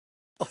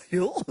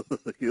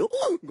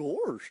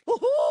Gosh.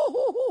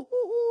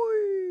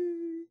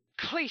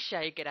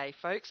 Cliche G'day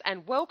folks,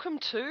 and welcome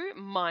to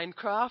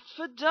Minecraft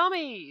for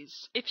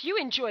Dummies. If you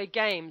enjoy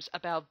games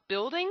about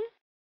building,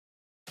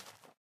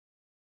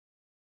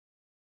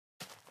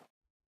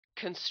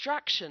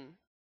 construction,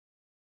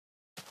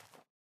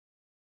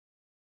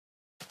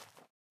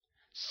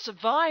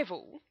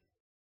 survival,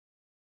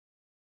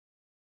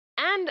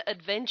 and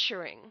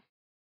adventuring,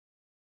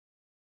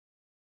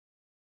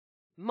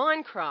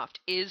 Minecraft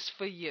is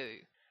for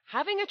you.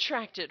 Having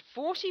attracted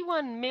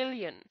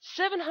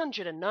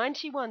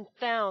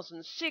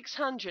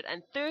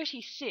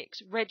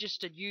 41,791,636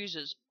 registered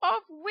users,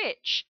 of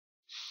which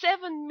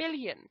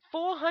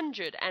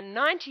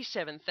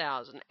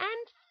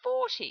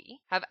 7,497,040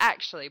 have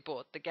actually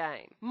bought the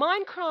game.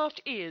 Minecraft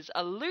is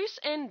a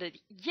loose-ended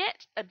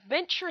yet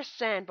adventurous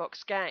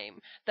sandbox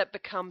game that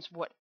becomes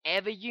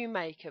whatever you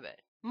make of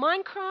it.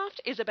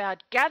 Minecraft is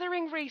about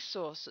gathering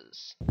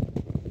resources,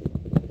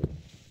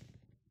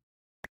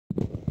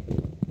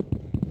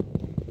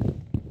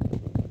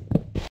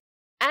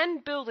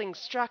 and building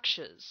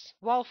structures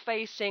while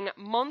facing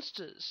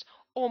monsters,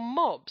 or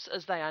mobs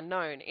as they are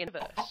known in the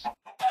universe.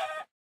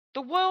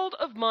 The world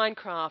of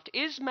Minecraft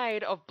is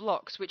made of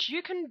blocks which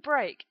you can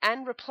break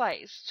and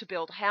replace to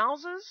build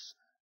houses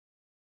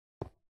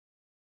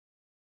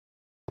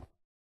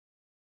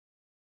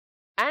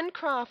and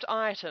craft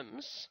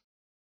items,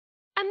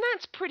 and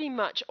that's pretty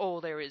much all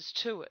there is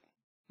to it.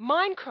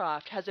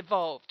 Minecraft has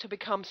evolved to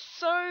become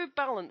so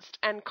balanced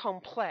and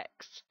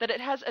complex that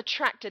it has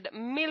attracted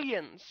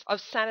millions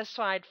of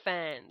satisfied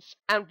fans.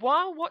 And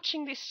while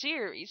watching this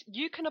series,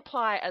 you can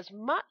apply as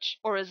much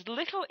or as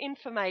little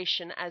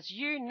information as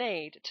you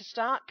need to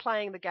start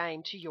playing the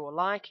game to your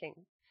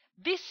liking.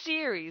 This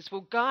series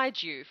will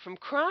guide you from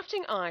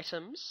crafting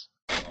items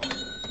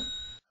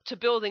to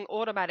building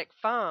automatic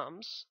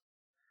farms,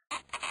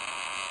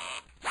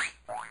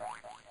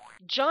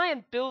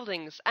 giant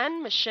buildings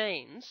and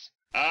machines,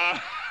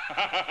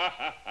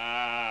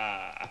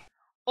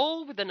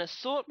 all with an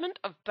assortment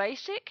of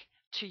basic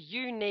to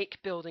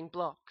unique building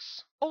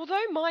blocks.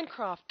 Although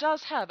Minecraft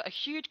does have a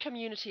huge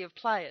community of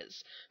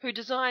players who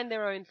design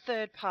their own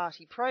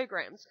third-party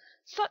programs,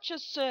 such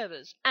as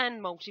servers and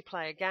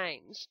multiplayer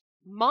games,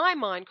 my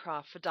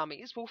Minecraft for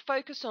Dummies will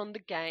focus on the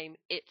game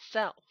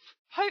itself.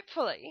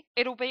 Hopefully,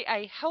 it'll be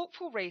a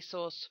helpful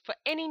resource for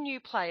any new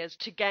players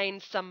to gain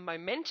some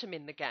momentum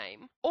in the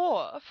game,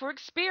 or for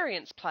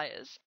experienced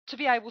players to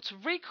be able to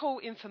recall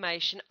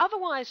information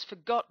otherwise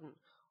forgotten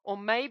or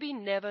maybe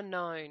never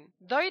known.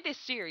 Though this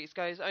series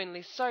goes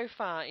only so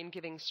far in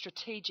giving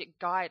strategic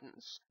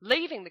guidance,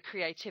 leaving the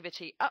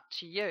creativity up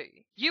to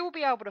you, you will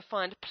be able to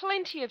find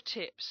plenty of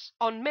tips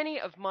on many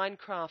of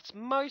Minecraft's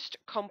most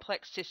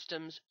complex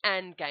systems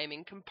and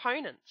gaming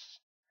components.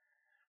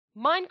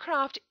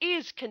 Minecraft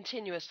is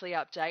continuously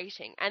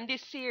updating, and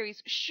this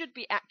series should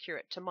be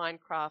accurate to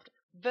Minecraft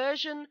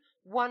version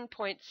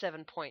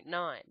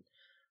 1.7.9.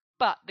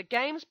 But the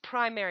game's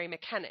primary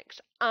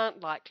mechanics aren't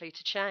likely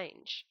to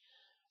change.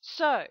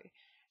 So,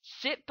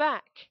 sit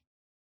back,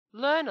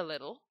 learn a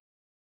little,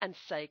 and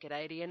say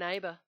g'day to your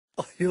neighbour.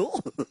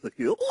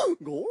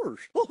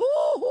 Gosh.